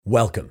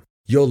Welcome.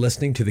 You're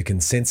listening to the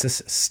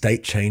Consensus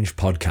State Change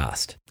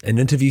Podcast, an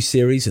interview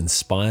series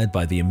inspired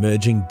by the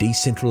emerging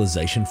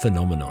decentralization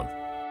phenomenon.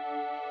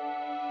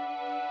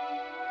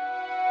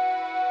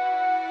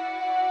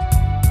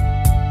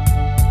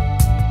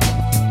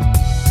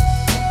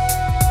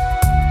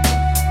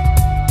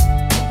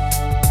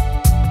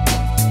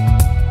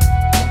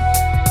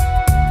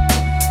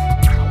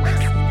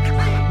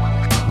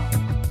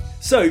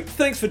 So,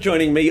 thanks for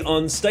joining me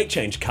on State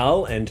Change,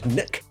 Carl and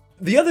Nick.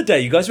 The other day,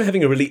 you guys were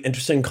having a really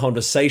interesting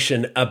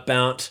conversation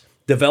about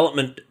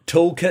development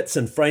toolkits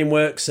and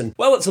frameworks, and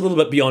while it's a little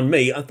bit beyond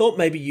me, I thought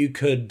maybe you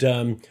could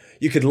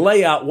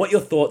lay out what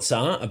your thoughts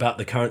are about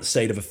the current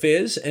state of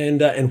affairs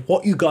and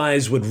what you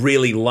guys would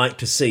really like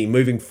to see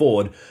moving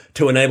forward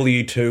to enable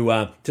you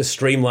to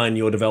streamline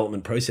your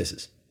development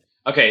processes.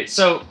 Okay,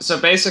 so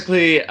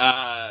basically,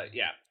 the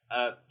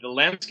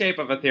landscape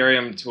of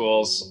Ethereum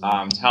tools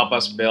to help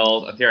us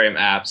build Ethereum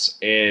apps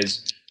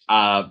is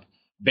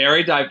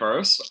very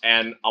diverse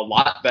and a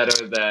lot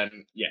better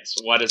than,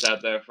 what is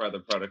out there for other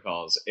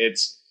protocols.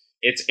 It's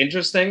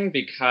interesting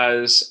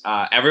because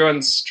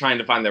everyone's trying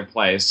to find their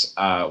place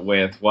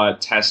with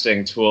what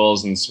testing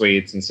tools and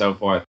suites and so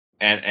forth,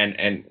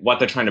 and what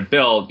they're trying to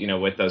build,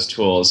 with those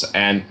tools,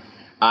 and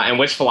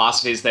which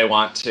philosophies they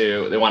want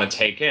to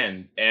take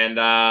in, and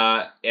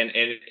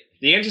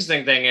the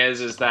interesting thing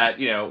is that,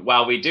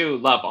 while we do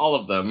love all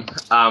of them,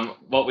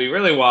 what we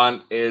really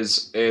want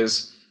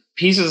is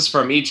pieces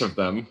from each of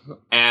them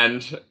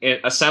and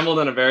assembled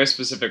in a very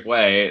specific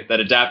way that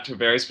adapt to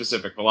very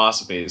specific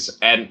philosophies.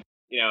 And,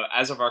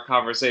 as of our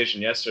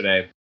conversation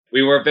yesterday,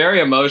 we were very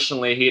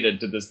emotionally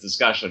heated to this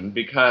discussion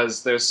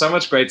because there's so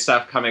much great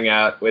stuff coming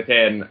out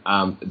within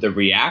the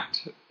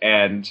React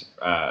and,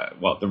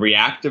 the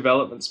React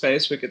development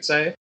space, we could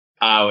say,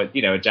 with,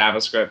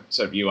 JavaScript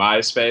sort of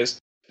UI space.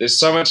 There's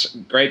so much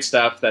great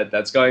stuff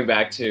that's going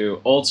back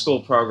to old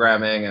school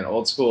programming and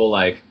old school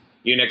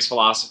Unix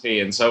philosophy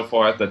and so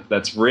forth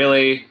that's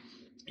really,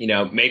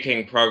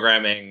 making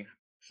programming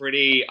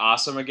pretty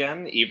awesome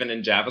again, even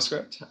in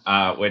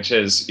JavaScript, which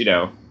is,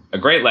 a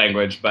great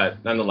language,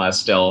 but nonetheless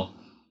still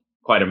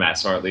quite a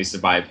mess, or at least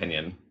in my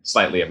opinion,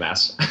 slightly a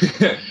mess.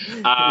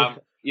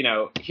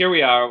 Here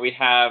we are, we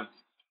have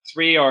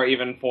 3 or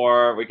even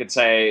 4, we could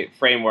say,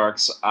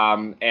 frameworks,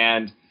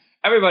 and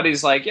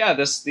everybody's like,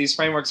 these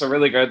frameworks are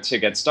really good to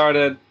get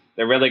started.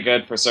 They're really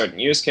good for certain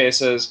use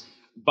cases.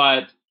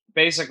 But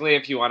basically,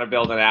 if you want to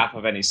build an app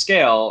of any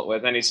scale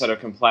with any sort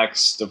of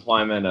complex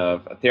deployment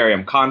of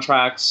Ethereum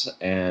contracts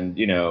and,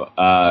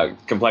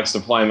 complex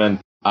deployment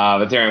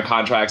of Ethereum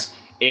contracts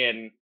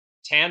in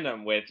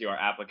tandem with your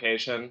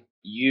application,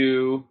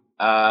 you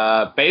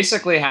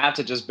basically have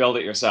to just build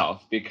it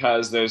yourself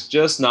because there's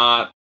just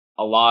not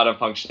a lot of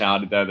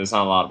functionality there. There's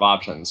not a lot of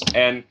options.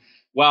 And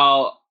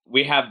while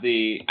we have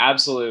the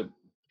absolute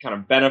kind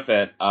of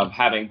benefit of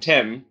having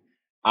Tim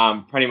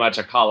pretty much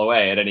a call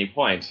away at any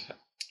point.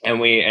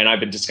 And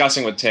I've been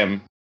discussing with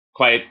Tim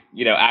quite,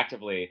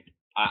 actively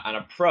an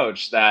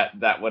approach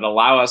that would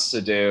allow us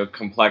to do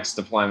complex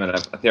deployment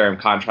of Ethereum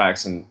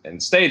contracts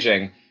and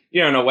staging,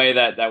 in a way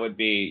that would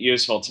be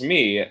useful to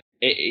me.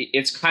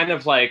 It's kind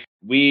of like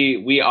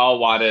we all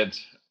wanted,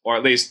 or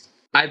at least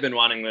I've been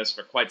wanting this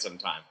for quite some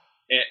time.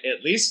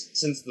 At least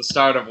since the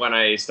start of when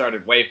I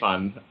started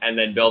Wayfund and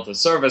then built a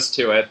service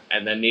to it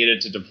and then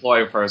needed to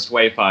deploy first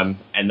Wayfund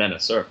and then a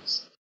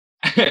service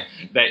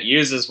that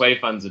uses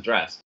Wayfund's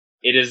address.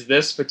 It is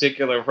this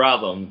particular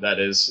problem that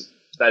is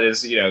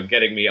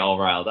getting me all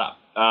riled up.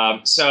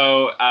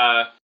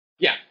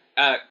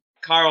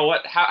 Carl,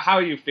 how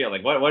are you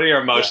feeling? What are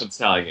your emotions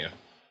telling you?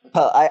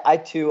 Well, I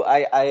too,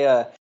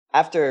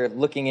 after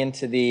looking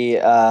into the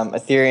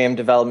Ethereum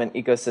development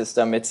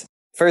ecosystem, it's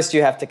first,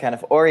 you have to kind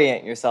of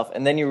orient yourself,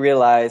 and then you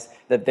realize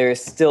that there is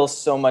still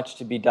so much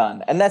to be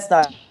done. And that's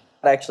not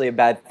actually a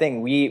bad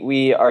thing.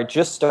 We are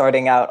just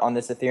starting out on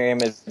this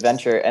Ethereum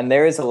adventure, and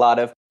there is a lot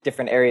of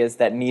different areas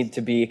that need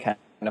to be kind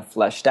of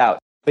fleshed out.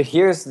 But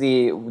here's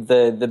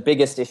the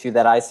biggest issue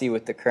that I see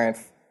with the current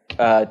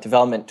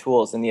development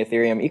tools in the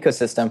Ethereum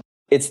ecosystem.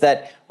 It's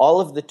that all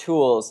of the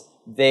tools,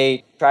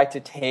 they try to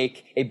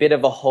take a bit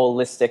of a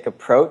holistic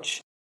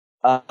approach,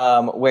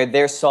 where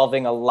they're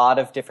solving a lot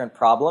of different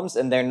problems,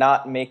 and they're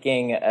not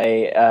making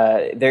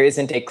there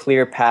isn't a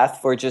clear path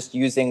for just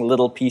using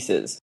little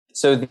pieces.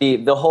 So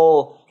the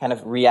whole kind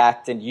of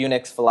React and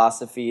Unix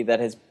philosophy that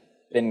has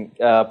been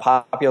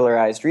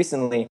popularized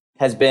recently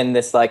has been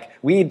this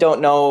we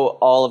don't know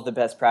all of the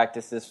best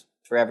practices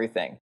for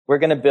everything. We're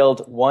going to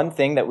build one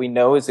thing that we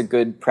know is a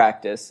good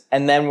practice,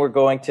 and then we're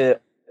going to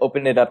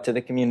open it up to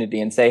the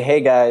community and say, hey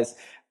guys,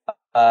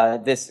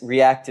 this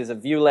React is a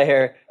view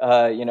layer.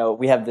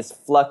 We have this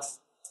Flux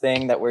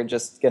thing that we're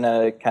just going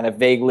to kind of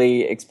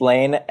vaguely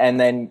explain and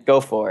then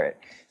go for it.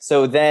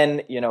 So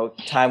then,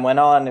 time went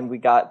on and we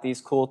got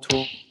these cool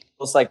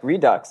tools like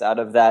Redux out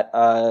of that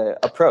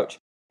approach.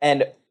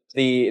 And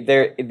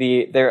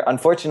there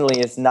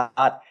unfortunately is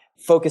not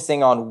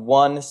focusing on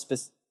one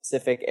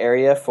specific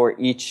area for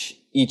each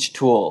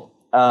tool.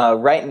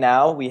 Right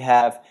now we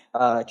have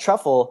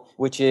Truffle,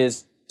 which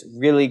is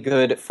really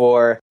good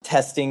for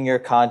testing your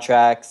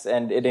contracts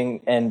and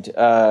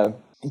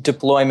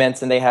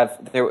deployments, and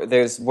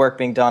there's work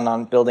being done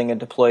on building a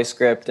deploy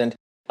script and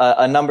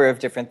a number of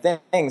different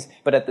things.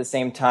 But at the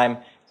same time,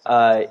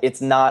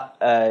 it's not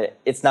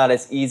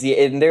as easy,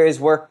 and there is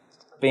work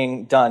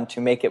being done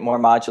to make it more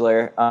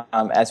modular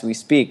as we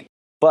speak.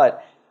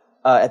 But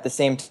at the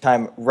same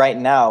time, right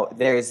now,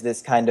 there's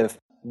this kind of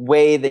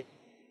way that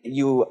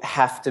you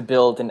have to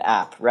build an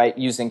app, right,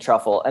 using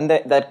Truffle. And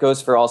that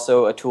goes for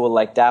also a tool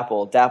like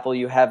Dapple. Dapple,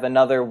 you have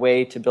another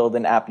way to build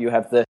an app. You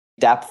have the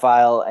DAP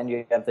file and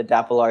you have the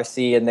Dapple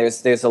RC, and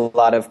there's a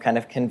lot of kind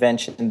of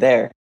convention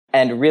there.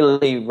 And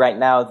really, right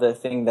now, the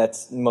thing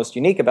that's most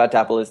unique about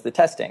Dapple is the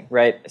testing,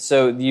 right?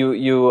 So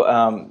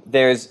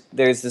there's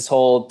this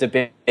whole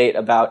debate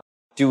about,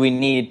 do we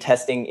need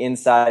testing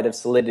inside of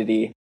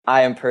Solidity?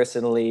 I am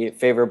personally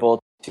favorable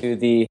to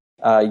the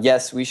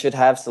yes, we should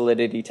have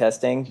Solidity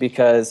testing,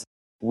 because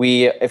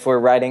if we're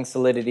writing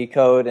Solidity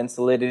code, and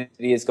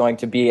Solidity is going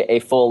to be a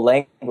full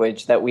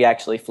language that we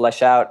actually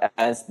flesh out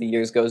as the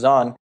years goes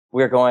on,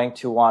 we're going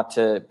to want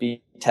to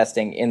be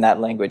testing in that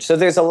language. So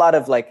there's a lot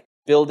of like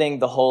building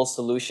the whole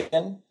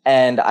solution,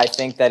 and I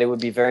think that it would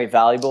be very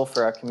valuable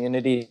for our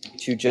community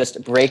to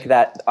just break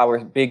our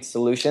big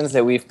solutions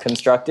that we've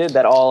constructed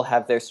that all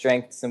have their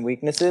strengths and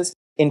weaknesses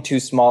into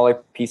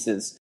smaller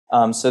pieces,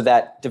 so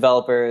that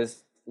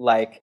developers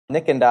like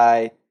Nick and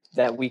I,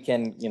 that we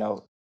can,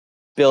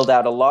 build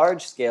out a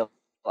large scale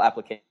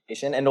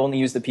application and only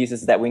use the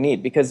pieces that we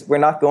need, because we're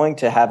not going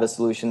to have a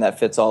solution that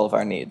fits all of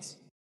our needs.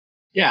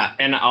 Yeah,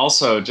 and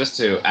also just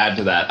to add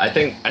to that, I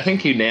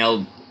think you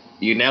nailed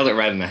it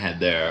right in the head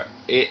there.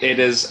 It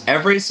is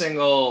every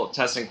single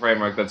testing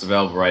framework that's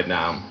available right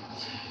now.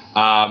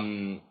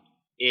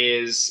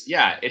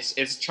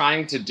 It's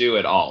trying to do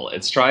it all.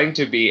 It's trying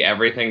to be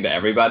everything to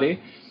everybody,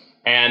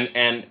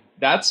 and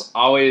that's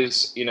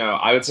always,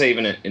 I would say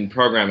even in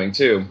programming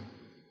too,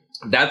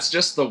 that's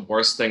just the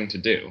worst thing to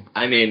do.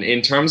 I mean,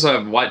 in terms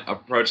of what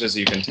approaches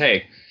you can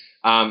take,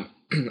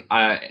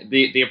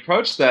 the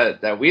approach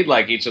that we'd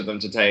like each of them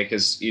to take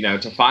is,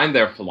 to find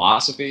their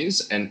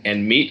philosophies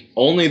and meet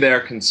only their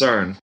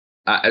concern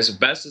as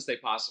best as they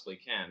possibly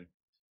can.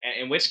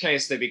 In which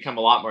case they become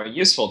a lot more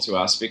useful to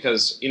us,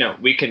 because,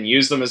 we can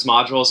use them as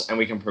modules and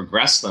we can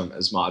progress them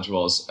as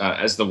modules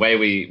as the way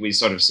we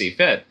sort of see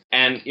fit.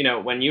 And,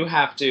 when you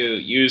have to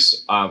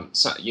use,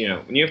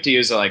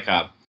 like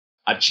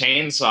a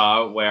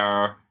chainsaw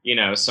where,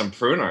 some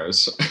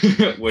pruners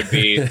would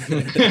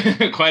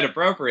be quite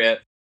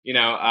appropriate,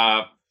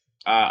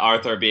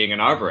 Arthur being an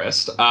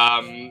arborist,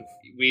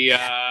 we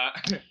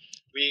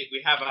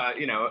have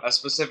a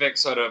specific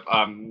sort of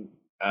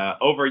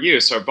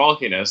overuse or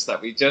bulkiness that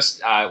we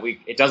just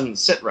it doesn't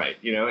sit right.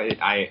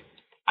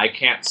 I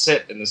can't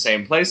sit in the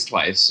same place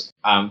twice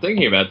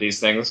thinking about these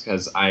things,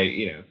 because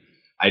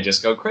I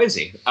just go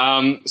crazy.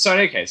 So in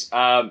any case,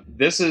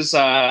 this is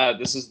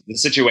the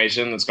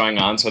situation that's going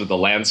on, sort of the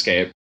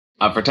landscape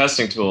for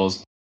testing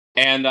tools,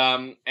 and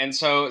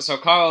so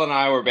Carl and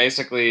I were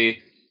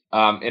basically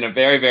in a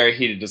very, very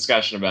heated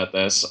discussion about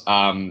this,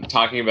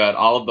 talking about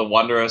all of the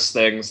wondrous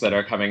things that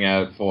are coming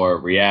out for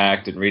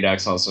React and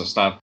Redux and all sorts of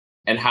stuff,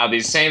 and how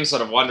these same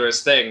sort of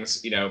wondrous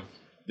things,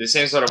 these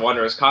same sort of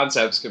wondrous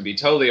concepts can be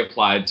totally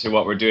applied to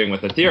what we're doing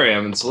with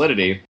Ethereum and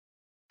Solidity.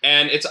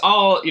 And it's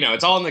all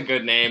in the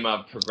good name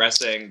of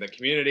progressing the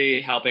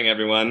community, helping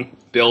everyone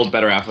build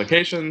better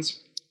applications,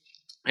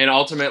 and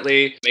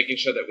ultimately making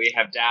sure that we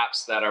have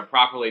dApps that are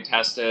properly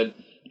tested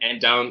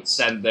and don't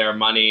send their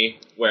money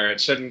where it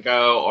shouldn't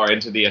go or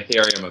into the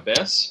Ethereum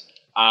abyss,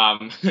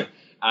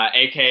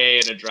 aka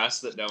an address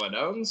that no one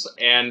owns.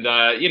 And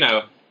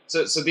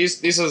so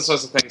these are the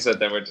sorts of things that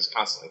we're just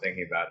constantly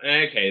thinking about. In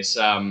any case,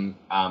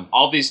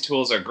 all these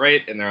tools are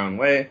great in their own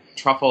way.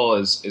 Truffle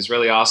is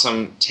really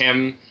awesome.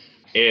 Tim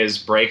is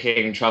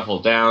breaking Truffle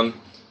down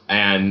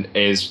and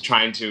is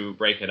trying to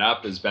break it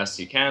up as best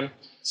he can.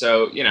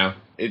 So,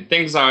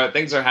 things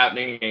are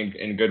happening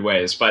in good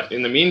ways. But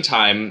in the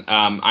meantime,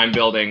 I'm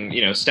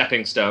building,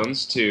 stepping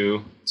stones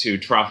to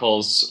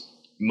Truffle's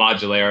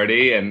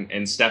modularity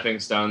and stepping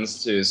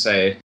stones to,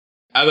 say,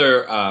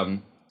 other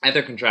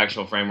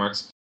contractual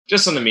frameworks,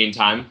 just in the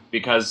meantime,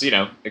 because,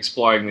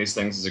 exploring these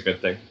things is a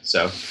good thing.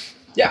 So,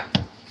 yeah.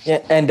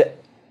 Yeah, and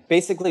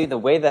basically the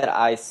way that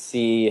I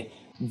see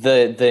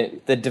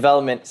the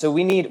development, so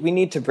we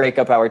need to break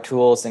up our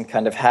tools and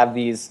kind of have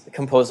these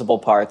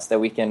composable parts that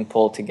we can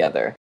pull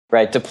together,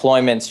 right?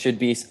 Deployments should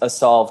be a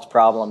solved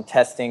problem.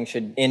 Testing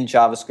in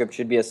JavaScript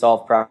should be a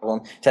solved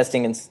problem.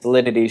 Testing in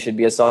Solidity should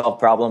be a solved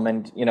problem,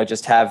 and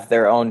just have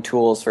their own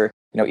tools for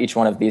each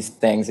one of these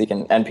things. You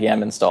can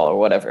npm install or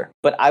whatever.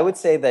 But I would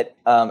say that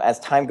as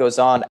time goes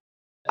on,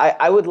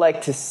 I would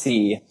like to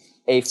see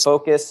a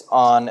focus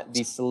on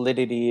the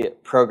Solidity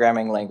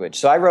programming language.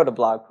 So I wrote a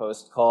blog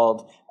post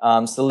called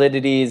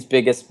Solidity's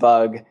Biggest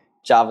Bug,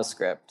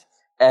 JavaScript.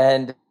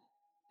 And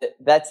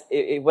that's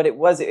what it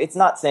was. It's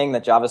not saying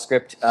that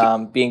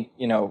JavaScript being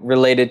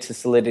related to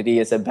Solidity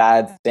is a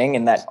bad thing,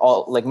 and that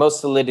all like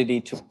most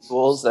Solidity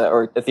tools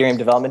or Ethereum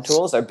development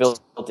tools are built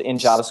in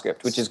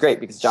JavaScript, which is great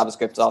because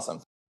JavaScript's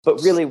awesome.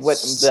 But really, what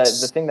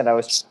the thing that I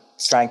was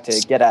trying to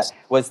get at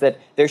was that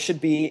there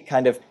should be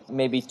kind of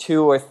maybe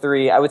two or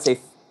three, I would say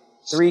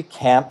three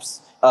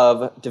camps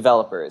of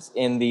developers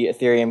in the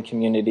Ethereum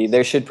community.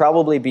 There should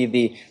probably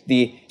be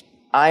the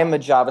I'm a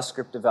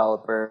JavaScript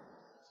developer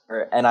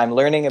and I'm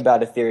learning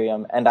about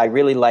Ethereum and I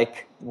really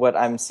like what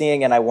I'm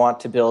seeing and I want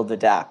to build a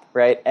dApp,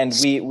 right? And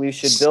we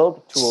should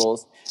build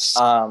tools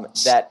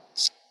that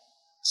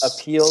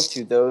appeal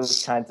to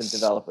those kinds of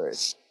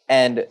developers.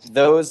 And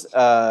those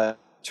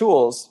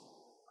tools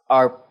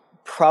are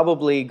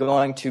probably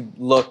going to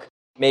look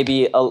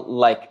maybe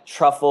like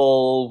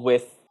Truffle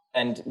with,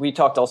 and we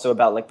talked also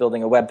about like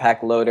building a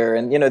Webpack loader,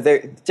 and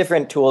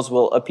different tools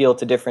will appeal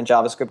to different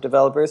JavaScript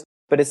developers,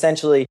 but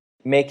essentially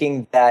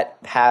making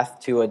that path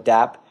to a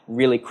dApp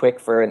really quick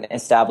for an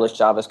established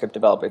JavaScript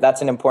developer.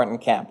 That's an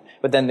important camp.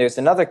 But then there's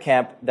another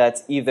camp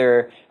that's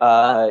either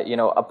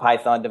a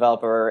Python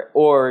developer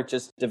or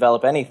just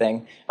develop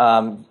anything,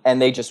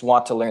 and they just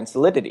want to learn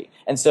Solidity.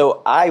 And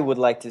so I would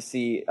like to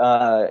see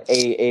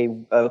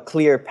a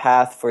clear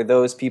path for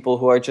those people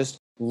who are just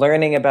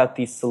learning about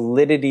the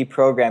Solidity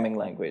programming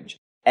language.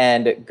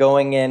 And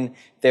going in,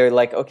 they're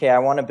like, okay, I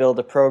want to build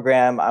a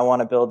program, I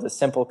want to build a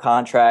simple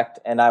contract,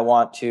 and I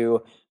want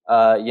to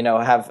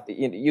have,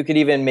 you could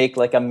even make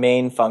like a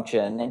main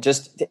function, and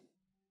just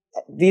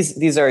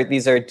these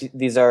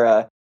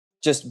are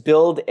just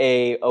build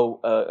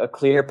a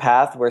clear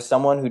path where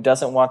someone who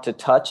doesn't want to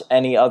touch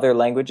any other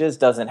languages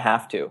doesn't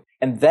have to.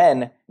 And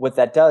then what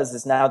that does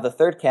is now the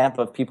third camp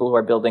of people who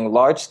are building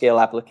large scale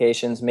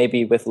applications,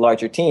 maybe with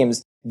larger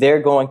teams,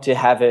 they're going to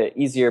have an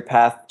easier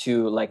path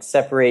to like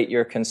separate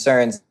your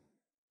concerns.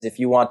 If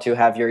you want to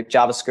have your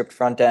JavaScript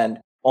front end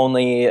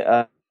only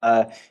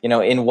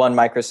in one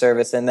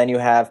microservice, and then you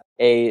have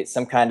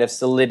some kind of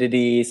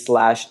Solidity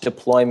 /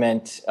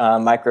 deployment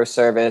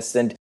microservice,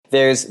 and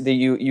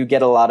you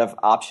get a lot of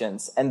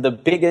options. And the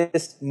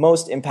biggest,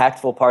 most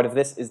impactful part of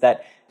this is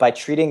that by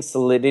treating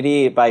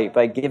Solidity,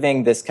 by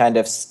giving this kind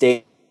of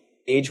stage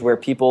where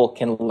people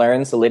can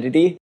learn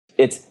Solidity,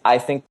 it's, I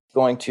think,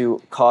 going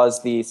to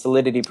cause the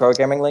Solidity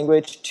programming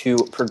language to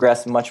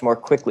progress much more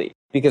quickly.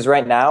 Because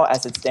right now,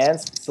 as it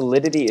stands,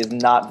 Solidity is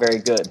not very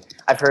good.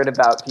 I've heard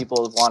about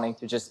people wanting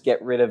to just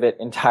get rid of it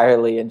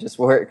entirely and just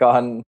work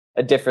on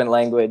a different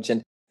language.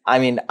 And I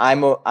mean,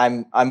 I'm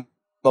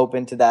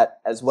open to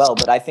that as well.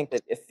 But I think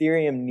that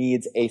Ethereum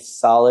needs a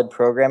solid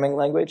programming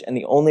language, and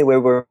the only way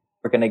we're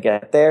going to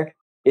get there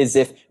is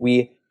if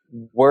we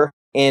work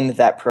in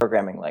that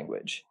programming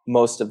language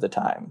most of the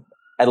time.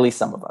 At least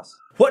some of us.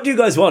 What do you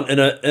guys want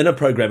in a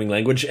programming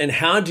language, and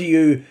how do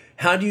you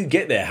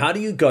get there? How do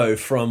you go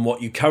from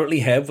what you currently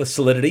have with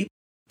Solidity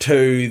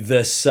to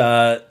this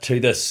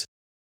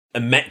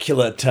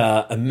immaculate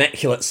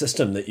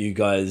system that you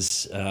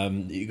guys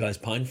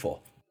pine for?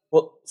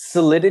 Well,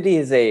 Solidity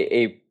is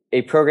a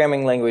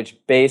programming language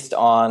based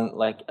on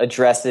like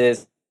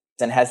addresses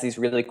and has these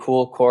really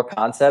cool core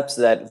concepts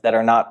that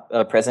are not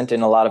present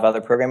in a lot of other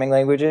programming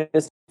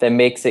languages. That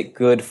makes it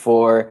good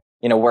for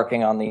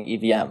working on the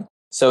EVM.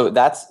 So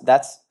that's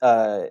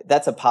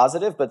a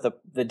positive, but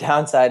the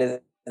downside is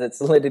that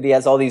Solidity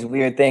has all these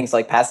weird things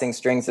like passing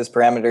strings as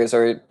parameters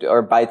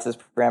or bytes as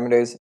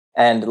parameters,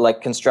 and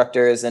like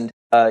constructors and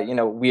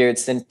weird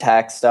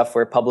syntax stuff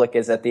where public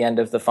is at the end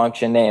of the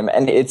function name,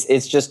 and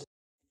it's just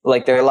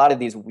like there are a lot of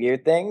these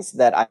weird things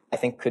that I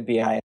think could be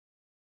high.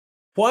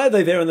 Why are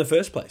they there in the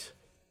first place?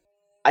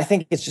 I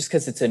think it's just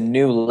because it's a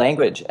new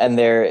language, and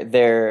they're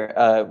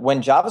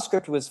when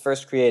JavaScript was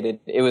first created,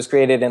 it was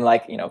created in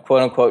like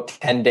quote unquote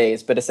 10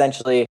 days. But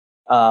essentially,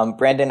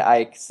 Brandon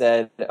Eich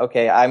said,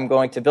 "Okay, I'm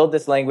going to build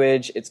this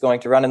language. It's going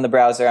to run in the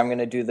browser. I'm going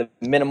to do the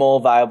minimal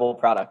viable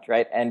product,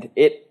 right?" And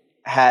it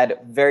had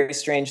very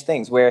strange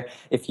things where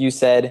if you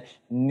said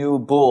new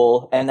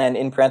bool and then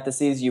in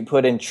parentheses you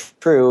put in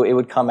true, it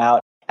would come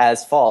out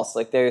as false.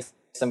 Like there's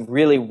some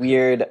really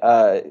weird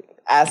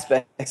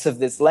aspects of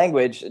this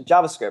language,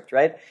 JavaScript,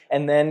 right?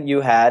 And then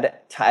you had,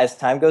 as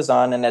time goes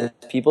on and as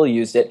people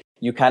used it,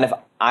 you kind of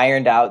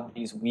ironed out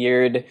these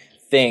weird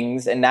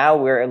things, and now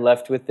we're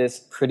left with this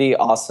pretty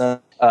awesome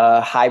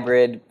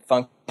hybrid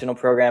functional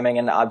programming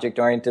and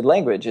object-oriented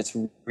language. It's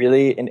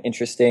really an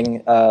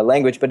interesting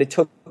language, but it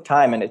took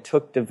time and it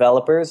took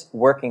developers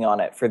working on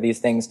it for these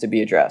things to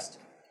be addressed.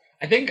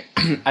 I think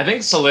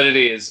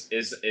Solidity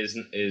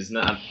is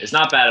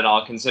not bad at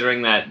all,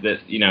 considering that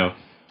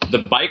the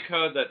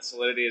bytecode that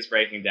Solidity is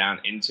breaking down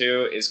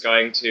into is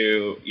going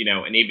to,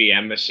 an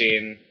EBM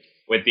machine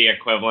with the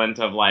equivalent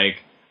of like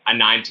a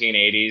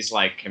 1980s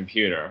like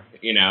computer,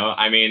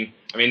 I mean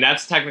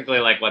that's technically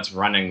like what's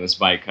running this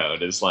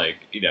bytecode is like,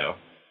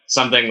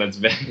 something that's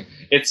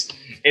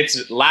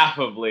it's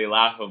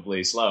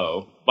laughably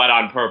slow, but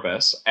on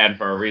purpose and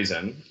for a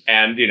reason.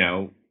 And,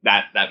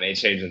 that may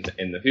change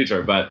in the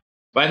future, but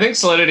But I think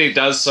Solidity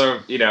does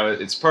serve,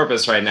 its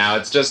purpose right now.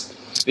 It's just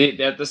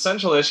the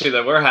central issue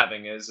that we're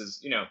having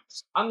is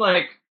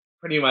unlike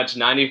pretty much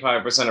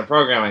 95% of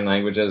programming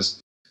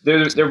languages,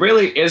 there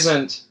really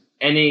isn't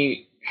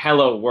any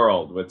hello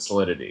world with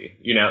Solidity.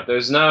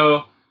 There's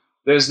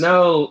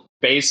no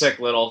basic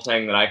little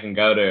thing that I can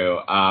go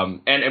to,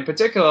 and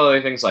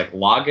particularly things like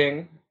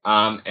logging,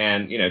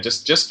 and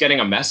just getting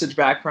a message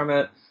back from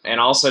it, and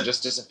also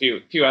just a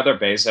few other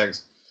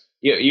basics.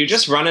 You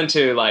just run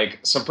into like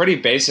some pretty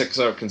basic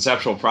sort of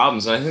conceptual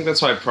problems, and I think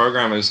that's why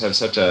programmers have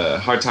such a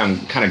hard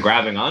time kind of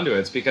grabbing onto it.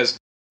 It's because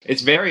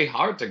it's very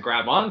hard to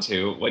grab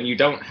onto when you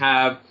don't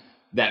have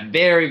that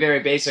very, very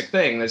basic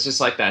thing that's just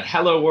like that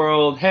hello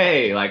world,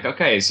 hey, like,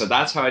 okay, so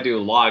that's how I do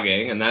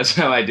logging, and that's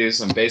how I do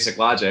some basic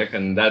logic,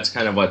 and that's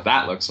kind of what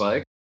that looks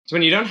like. So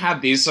when you don't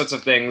have these sorts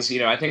of things,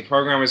 I think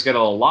programmers get a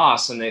little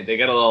lost, and they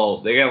get a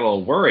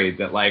little worried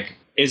that, like,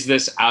 is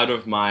this out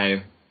of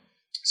my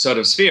sort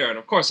of sphere? And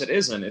of course it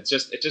isn't. It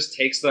just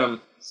takes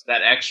them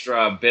that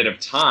extra bit of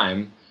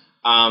time.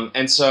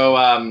 So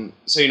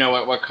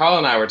what Carl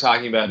and I were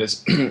talking about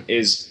is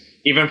is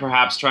even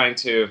perhaps trying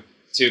to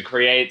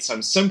create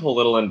some simple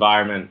little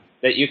environment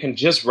that you can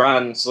just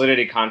run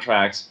Solidity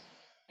contracts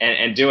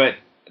and do it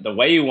the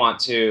way you want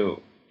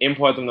to,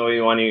 import them the way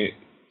you want to,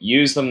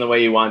 use them the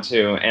way you want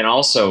to, and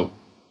also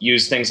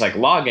use things like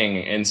logging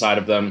inside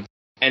of them,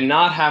 and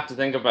not have to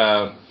think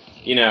about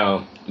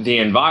the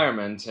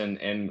environment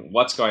and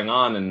what's going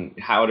on and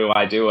how do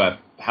I do a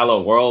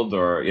hello world,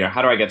 or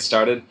how do I get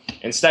started.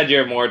 Instead,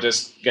 you're more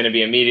just going to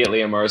be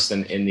immediately immersed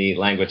in the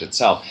language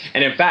itself.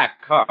 And in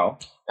fact, Carl,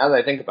 now that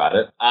I think about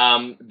it,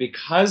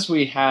 because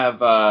we have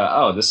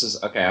this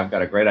is okay, I've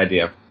got a great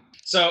idea.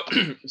 So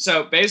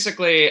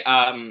basically,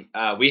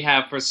 we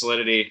have for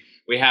Solidity,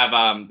 we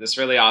have this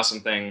really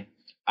awesome thing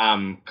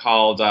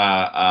called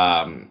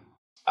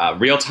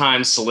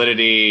real-time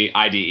Solidity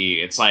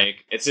IDE.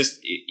 It's just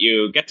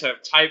you get to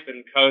type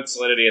and code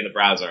Solidity in the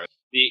browser.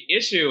 The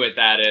issue with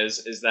that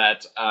is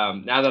that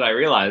now that I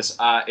realize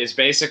is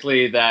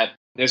basically that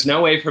there's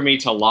no way for me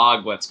to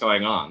log what's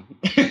going on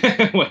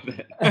with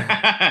it.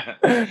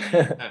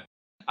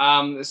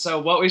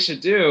 So what we should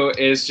do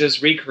is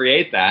just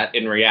recreate that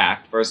in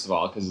React, first of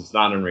all, because it's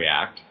not in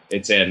React.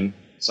 It's in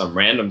some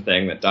random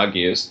thing that Doug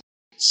used.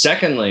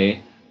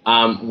 Secondly,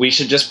 we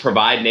should just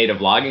provide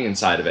native logging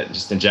inside of it and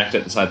just inject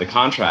it inside the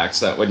contract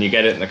so that when you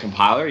get it in the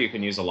compiler, you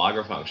can use a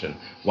logger function.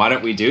 Why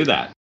don't we do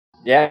that?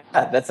 Yeah,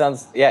 that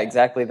sounds,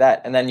 exactly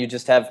that. And then you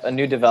just have a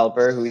new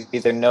developer who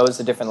either knows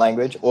a different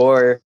language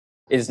or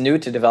is new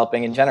to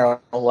developing in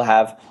general, will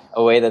have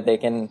a way that they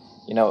can,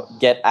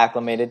 get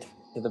acclimated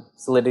to the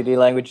Solidity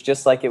language,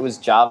 just like it was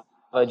Java,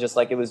 just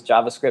like it was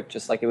JavaScript,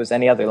 just like it was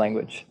any other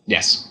language.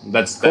 Yes,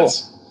 that's cool.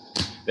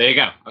 There you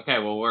go. Okay,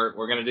 well, we're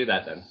going to do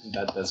that then.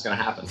 That's going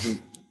to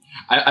happen.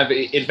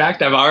 In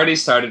fact, I've already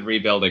started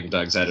rebuilding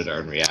Doug's editor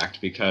in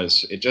React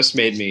because it just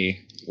made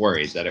me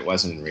worried that it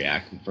wasn't in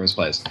React in the first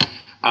place.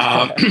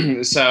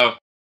 So,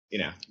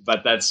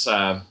 but that's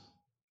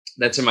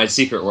in my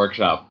secret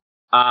workshop.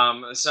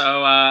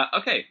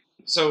 Okay.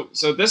 So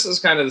this is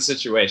kind of the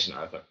situation,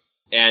 Arthur.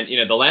 And,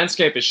 the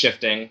landscape is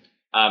shifting.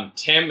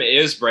 Tim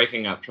is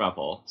breaking up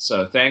Truffle,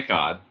 so thank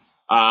God.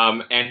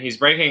 And he's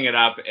breaking it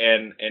up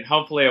in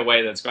hopefully a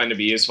way that's going to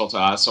be useful to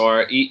us.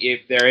 Or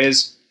if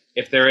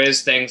there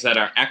is things that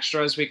are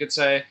extras, we could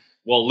say,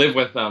 we'll live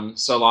with them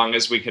so long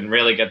as we can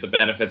really get the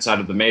benefits out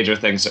of the major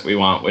things that we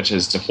want, which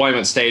is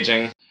deployment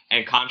staging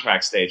and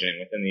contract staging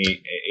within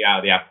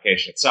the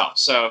application itself.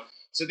 So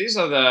these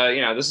are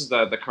this is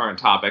the current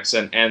topics,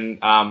 and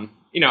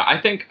I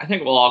think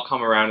we'll all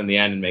come around in the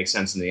end and make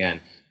sense in the end.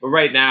 But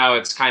right now,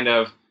 it's kind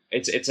of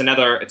it's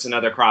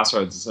another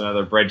crossroads. It's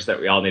another bridge that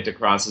we all need to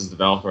cross as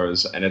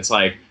developers, and it's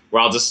like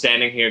we're all just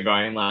standing here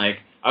going like,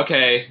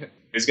 okay,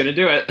 who's gonna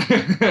do it?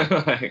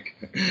 Like,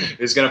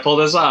 who's gonna pull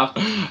this off?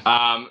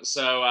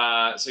 So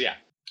yeah,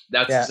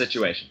 that's the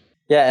situation.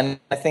 Yeah, and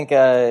I think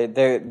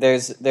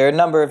there are a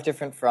number of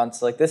different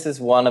fronts. Like, this is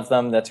one of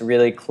them that's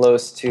really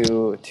close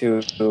to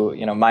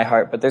my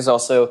heart. But there's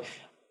also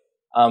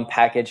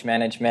package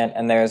management,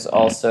 and there's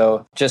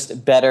also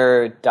just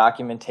better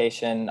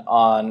documentation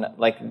on,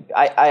 like,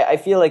 I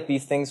feel like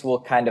these things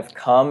will kind of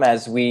come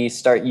as we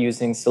start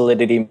using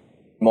Solidity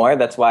more.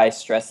 That's why I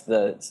stress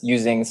the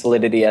using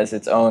Solidity as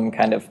its own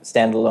kind of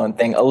standalone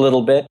thing a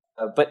little bit.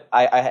 But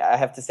I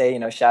have to say,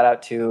 shout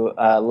out to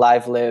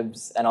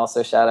LiveLibs, and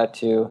also shout out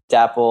to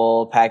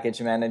Dapple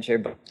Package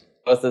Manager,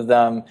 both of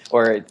them,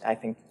 or I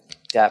think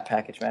Dap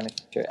Package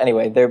Manager.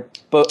 Anyway, they're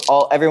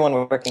everyone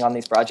working on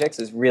these projects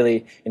is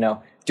really,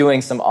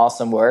 doing some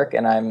awesome work,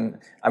 and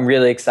I'm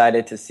really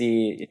excited to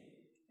see,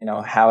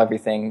 how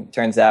everything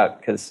turns out,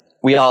 because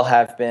we all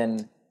have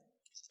been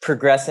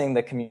progressing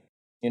the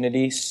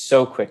community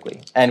so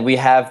quickly, and we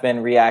have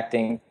been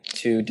reacting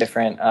to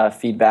different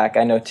feedback.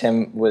 I know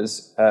Tim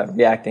was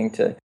reacting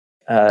to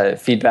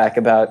feedback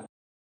about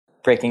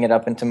breaking it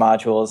up into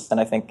modules, and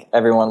I think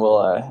everyone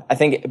will.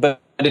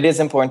 But it is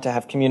important to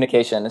have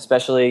communication,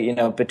 especially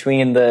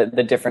between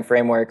the different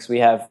frameworks. We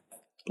have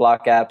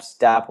Block Apps,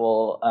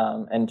 Dapple,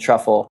 and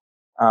Truffle.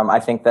 I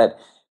think that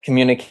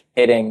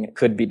communicating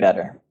could be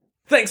better.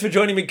 Thanks for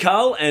joining me,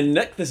 Carl and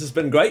Nick. This has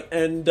been great,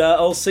 and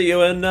I'll see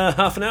you in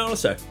half an hour or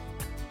so.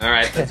 All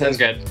right, that sounds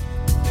good.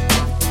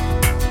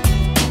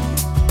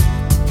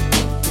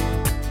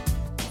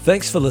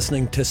 Thanks for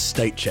listening to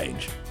State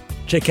Change.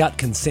 Check out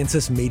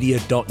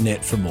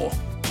consensusmedia.net for more.